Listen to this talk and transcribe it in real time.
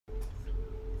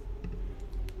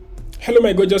Hello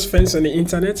my gorgeous friends on the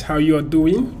internet, how you are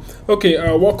doing? Okay,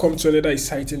 welcome to another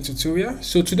exciting tutorial.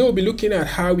 So today we'll be looking at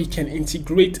how we can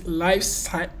integrate live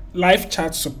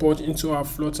chat support into our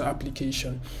Flutter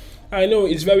application. I know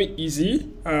it's very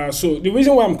easy. So the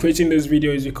reason why I'm creating this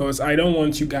video is because I don't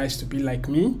want you guys to be like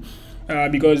me.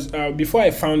 Because before I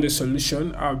found the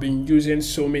solution, I've been using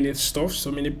so many stuff,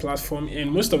 so many platforms,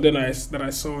 and most of them that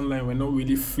I saw online were not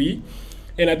really free.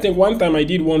 And I think one time I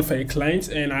did one for a client,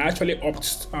 and I actually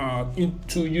opted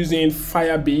into using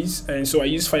Firebase. And so I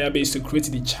use Firebase to create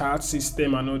the chat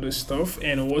system and all the stuff,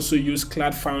 and also use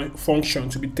Cloud function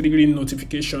to be triggering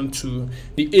notification to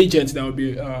the agent that will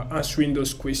be answering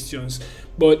those questions.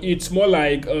 But it's more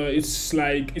like it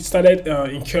started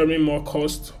incurring more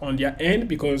cost on their end,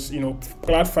 because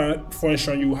Cloud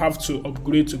function, you have to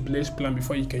upgrade to Blaze plan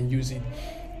before you can use it.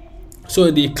 So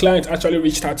the client actually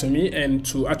reached out to me and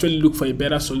to actually look for a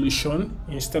better solution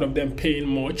instead of them paying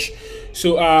much.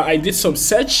 So I did some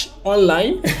search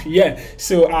online. Yeah,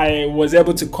 so I was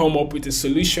able to come up with a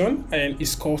solution, and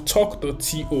it's called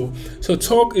talk.to. So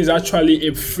Talk is actually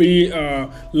a free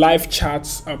live chat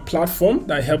platform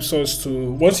that helps us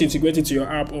to, once you integrate it to your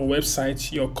app or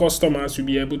website, your customers will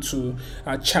be able to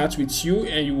chat with you,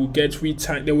 and you will get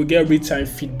real-time, they will get real-time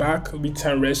feedback,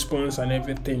 real-time response and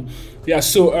everything. Yeah,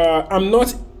 so I'm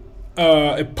not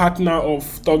a partner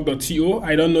of talk.to.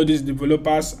 I don't know these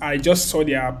developers. I just saw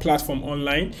their platform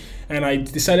online and I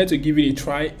decided to give it a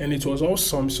try, and it was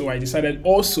awesome. So I decided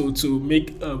also to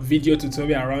make a video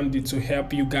tutorial around it to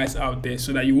help you guys out there,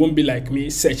 so that you won't be like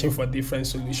me searching for different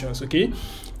solutions. Okay,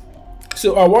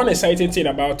 so one exciting thing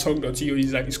about talk.to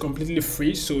is that it's completely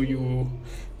free, so you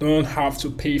don't have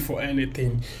to pay for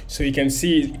anything. So you can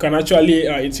see you can actually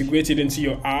integrate it into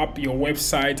your app, your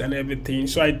website and everything.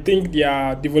 So I think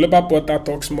their developer portal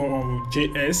talks more on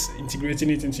JS,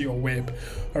 integrating it into your web.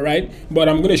 All right, but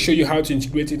I'm going to show you how to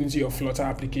integrate it into your Flutter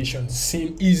application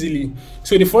easily.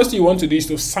 So the first thing you want to do is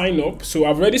to sign up. So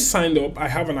I've already signed up, I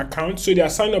have an account. So the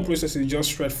sign up process is just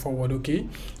straightforward. Okay,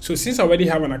 so since I already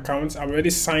have an account, I've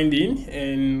already signed in,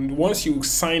 and once you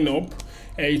sign up,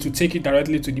 it will take you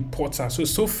directly to the portal.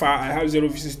 So far I have 0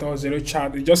 visitors, 0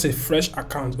 chat. It's just a fresh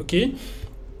account. Okay,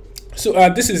 so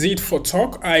this is it for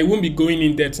Talk. I won't be going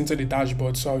in depth into the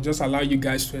dashboard, so I'll just allow you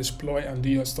guys to explore and do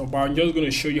your stuff, but I'm just going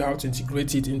to show you how to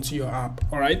integrate it into your app.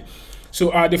 All right,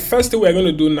 so the first thing we're going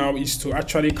to do now is to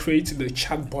actually create the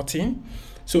chat button.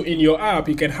 So in your app,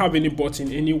 you can have any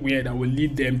button anywhere that will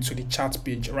lead them to the chat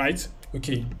page, right?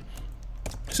 Okay,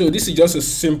 so this is just a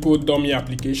simple dummy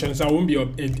application, so I won't be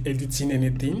editing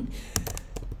anything.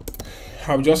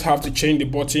 I'll just have to change the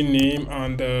button name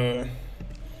and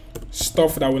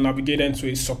stuff that will navigate into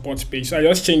a support page. So I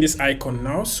just change this icon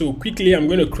now. So quickly, I'm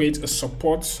going to create a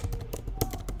support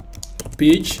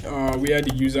page where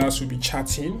the users will be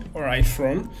chatting, all right,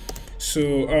 from.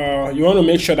 So you want to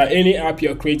make sure that any app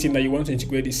you're creating that you want to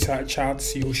integrate these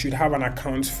chats, you should have an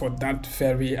account for that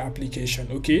very application.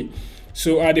 Okay,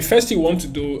 so the first thing you want to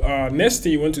do, next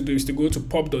thing you want to do is to go to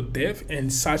pub.dev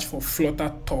and search for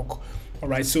Flutter Talk. All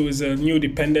right, so it's a new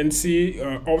dependency,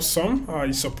 awesome.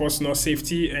 It supports no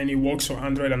safety, and it works for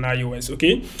Android and iOS.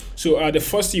 Okay, so the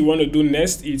first thing you want to do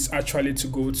next is actually to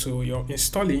go to your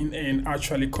installing and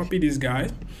actually copy this guy,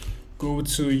 go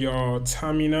to your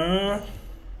terminal.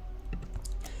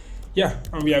 Yeah,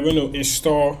 and we are going to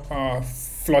install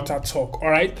Flutter Talk. All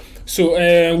right, so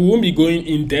we won't be going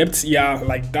in depth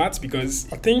like that,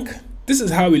 because I think this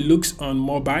is how it looks on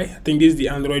mobile. I think this is the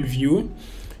Android view.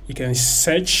 You can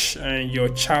search and your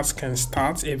chats can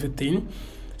start everything.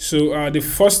 So the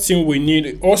first thing we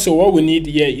need, also what we need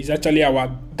here is actually our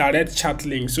direct chat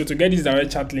link. So to get this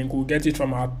direct chat link, we'll get it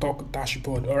from our Talk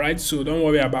dashboard. All right, so don't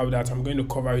worry about that, I'm going to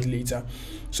cover it later.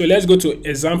 So let's go to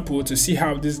example to see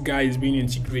how this guy is being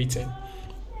integrated.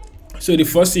 So the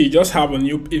first thing, you just have a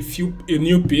new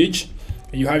page,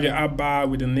 and you have your app bar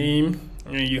with the name,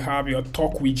 and you have your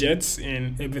Talk widgets,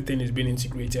 and everything is being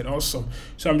integrated. Awesome.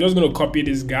 So I'm just going to copy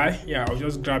this guy. Yeah, I'll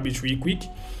just grab it real quick,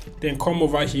 then come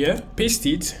over here, paste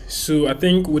it. So I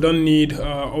think we don't need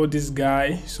all this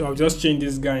guy, so I'll just change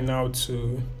this guy now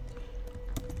to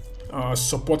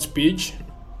support page,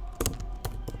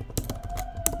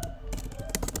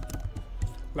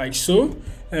 like so.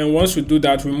 And once we do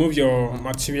that, remove your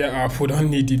material app. We don't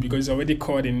need it because it's already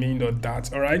called in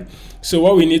main.dat. All right, so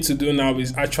what we need to do now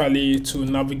is actually to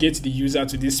navigate the user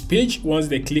to this page once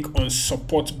they click on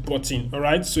support button. All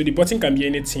right, so the button can be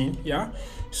anything. Yeah,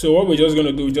 so what we're just going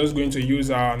to do, we're just going to use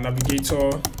our navigator,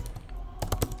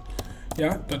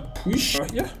 dot push.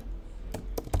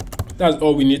 That's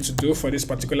all we need to do for this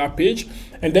particular page.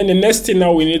 And then the next thing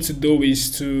now we need to do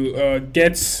is to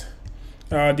get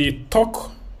the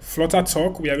Talk Flutter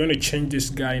Talk, we are going to change this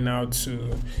guy now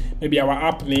to maybe our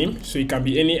app name. So it can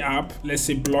be any app. Let's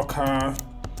say Blocker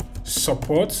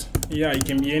Support. Yeah, it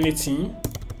can be anything.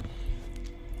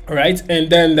 All right, and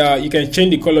then you can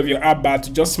change the color of your app bar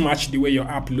to just match the way your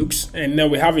app looks. And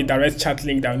then we have a direct chat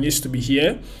link that needs to be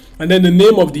here. And then the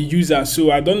name of the user.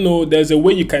 So I don't know, there's a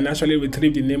way you can actually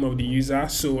retrieve the name of the user.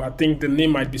 So I think the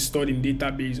name might be stored in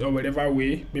database or whatever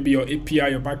way. Maybe your API,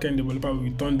 your backend developer will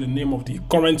return the name of the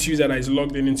current user that is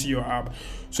logged in into your app.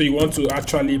 So you want to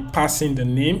actually pass in the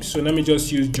name. So let me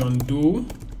just use John Doe.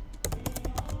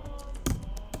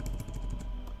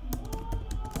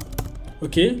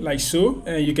 Okay, like so.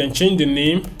 And you can change the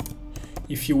name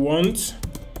if you want.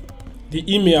 The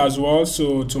email as well,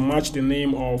 so to match the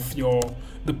name of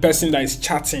the person that is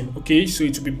chatting. Okay, so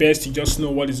it would be best to just know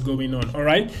what is going on. All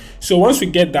right, so once we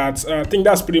get that, I think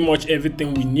that's pretty much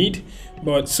everything we need.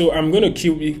 But so I'm going to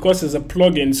kill, because it's a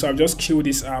plugin, so I've just killed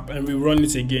this app and we run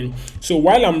it again. So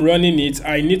while I'm running it,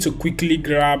 I need to quickly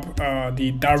grab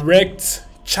the direct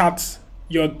chat,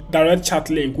 your direct chat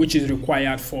link, which is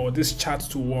required for this chat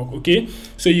to work. Okay,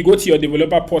 so you go to your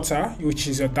developer portal, which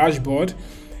is your dashboard,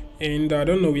 and I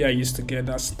don't know where I used to get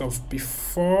that stuff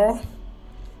before.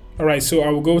 All right, so I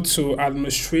will go to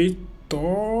administrator.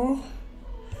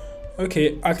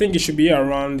 Okay, I think it should be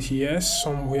around here,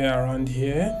 somewhere around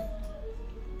here.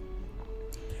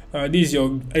 This is your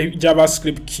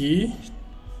JavaScript key,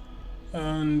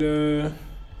 and this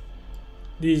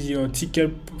is your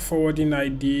ticket forwarding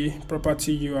ID,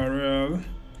 property URL,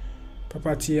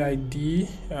 property ID,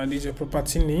 this is your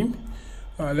property name.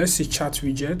 Let's see chat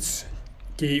widgets.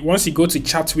 Okay, once you go to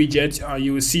chat widget,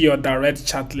 you will see your direct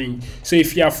chat link. So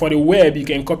if you are for the web, you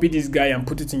can copy this guy and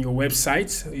put it in your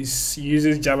website. It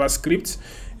uses JavaScript,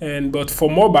 but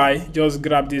for mobile, just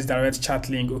grab this direct chat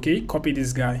link. Okay, copy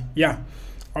this guy. Yeah,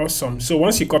 awesome. So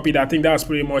once you copy that, I think that's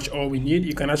pretty much all we need.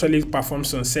 You can actually perform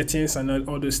some settings and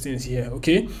all those things here.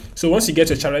 Okay, so once you get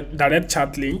your direct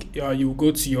chat link, you will go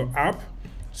to your app.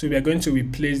 So we are going to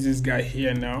replace this guy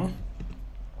here now.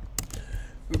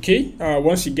 Okay,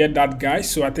 once you get that guy,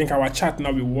 so I think our chat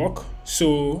now will work.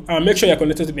 So make sure you're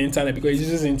connected to the internet because it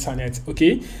uses internet.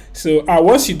 Okay, so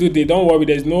once you do that, don't worry,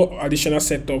 there's no additional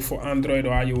setup for Android or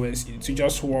iOS to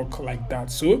just work like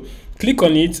that. So click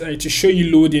on it to show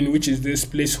you loading, which is this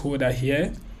placeholder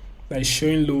here that is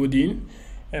showing loading.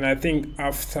 And I think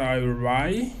after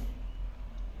I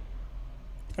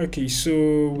okay,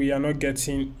 so we are not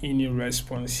getting any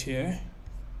response here.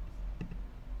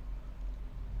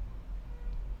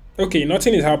 Okay,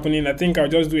 nothing is happening. I think I'll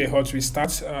just do a hot restart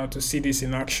to see this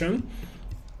in action,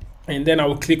 and then I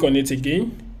will click on it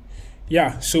again.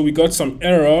 Yeah, so we got some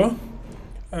error,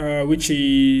 which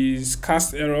is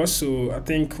cast error. So I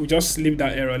think we just leave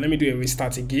that error. Let me do a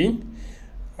restart again.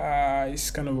 It's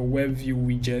kind of a web view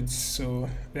widget. So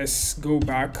let's go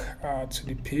back to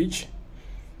the page.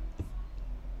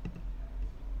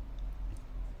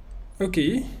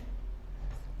 Okay.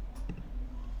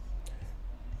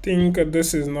 Think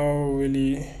this is not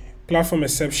really platform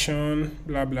exception,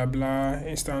 blah blah blah,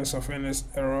 instance of NS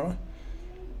error.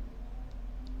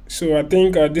 So I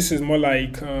think this is more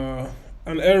like an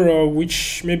error,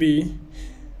 which maybe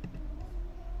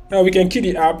now we can kill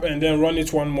the app and then run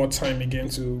it one more time again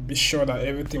to be sure that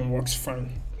everything works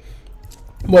fine.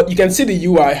 But you can see the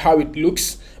UI, how it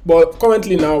looks, but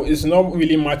currently now it's not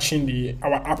really matching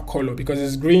our app color because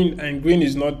it's green, and green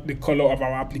is not the color of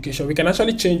our application. We can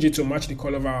actually change it to match the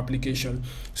color of our application.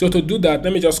 So to do that,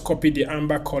 let me just copy the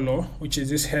amber color, which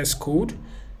is this hex code.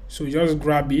 So just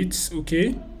grab it.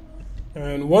 Okay,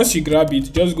 and once you grab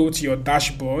it, just go to your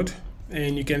dashboard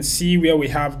and you can see where we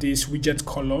have this widget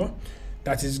color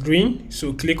that is green.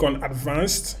 So click on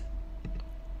advanced.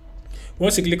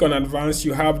 Once you click on advanced,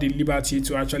 you have the liberty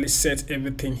to actually set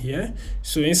everything here.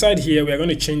 So inside here, we are going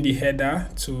to change the header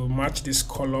to match this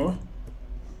color.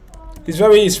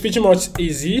 It's pretty much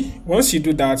easy. Once you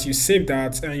do that, you save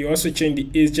that, and you also change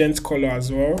the agent color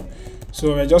as well.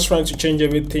 So we're just trying to change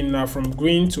everything now from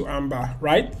green to amber,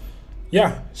 right?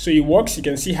 Yeah, so it works. You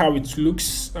can see how it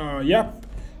looks. Yeah,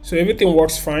 so everything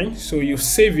works fine. So you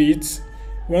save it.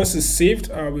 Once it's saved,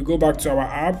 we go back to our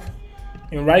app.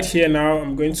 And right here now,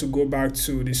 I'm going to go back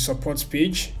to the support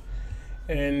page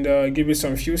and give it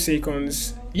some few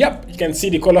seconds. Yep, you can see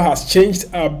the color has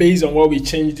changed based on what we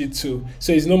changed it to.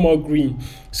 So it's no more green.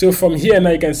 So from here now,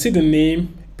 you can see the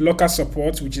name, Blocker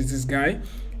Support, which is this guy,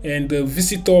 and the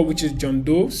visitor, which is John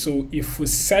Doe. So if we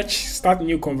search, start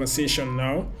new conversation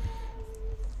now,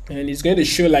 and it's going to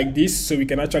show like this. So we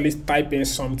can actually type in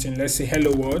something. Let's say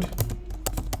hello world.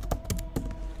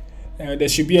 There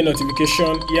should be a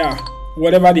notification. Yeah.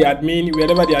 wherever the admin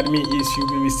is, you'll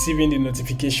be receiving the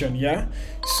notification. Yeah,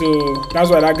 so that's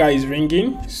why that guy is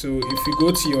ringing. So if you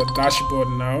go to your dashboard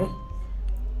now,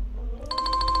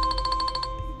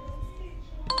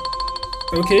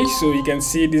 okay, so you can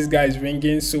see this guy is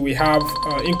ringing. So we have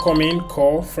incoming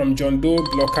call from John Doe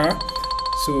blocker.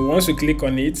 So once we click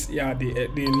on it, yeah,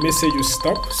 the message will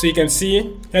stop. So you can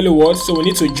see hello world. So we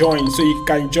need to join. So you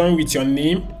can join with your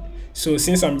name. So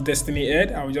since I'm Destiny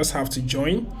Ed, I will just have to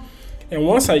join. And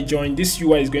once I join, this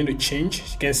UI is going to change.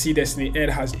 You can see Destiny Ed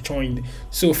has joined.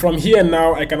 So from here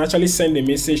now, I can actually send a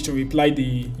message to reply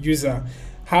the user.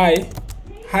 Hi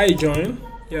John.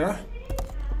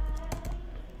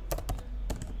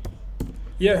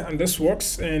 Yeah, and this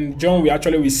works, and John will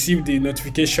actually receive the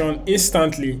notification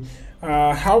instantly.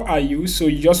 How are you? So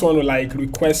you just want to like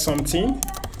request something.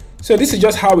 So this is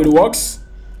just how it works,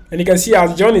 and you can see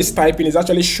as John is typing, it's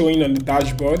actually showing on the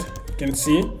dashboard. You can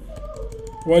see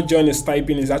what John is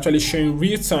typing is actually showing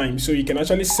real time. So you can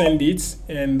actually send it,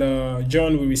 and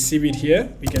John will receive it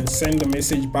here. We can send the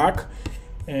message back,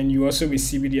 and you also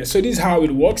receive it here. So this is how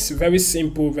it works. Very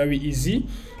simple, very easy.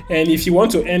 And if you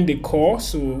want to end the call,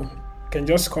 so you can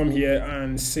just come here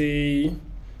and say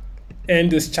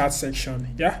end this chat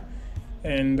section. Yeah,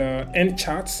 and end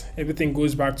chat, everything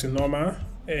goes back to normal,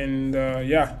 and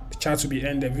yeah, the chat will be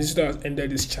ended. Visitor has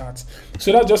ended this chat.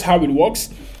 So that's just how it works.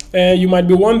 You might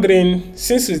be wondering,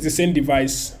 since it's the same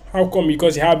device, how come?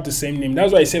 Because you have the same name.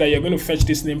 That's why I said that you're going to fetch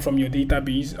this name from your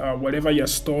database, whatever you're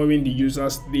storing the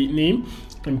user's name,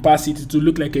 and pass it to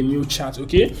look like a new chat.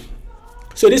 Okay,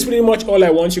 so this is pretty much all I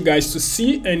want you guys to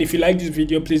see. And if you like this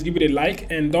video, please give it a like,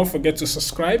 and don't forget to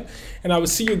subscribe, and I will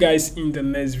see you guys in the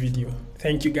next video.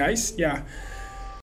 Thank you guys. Yeah.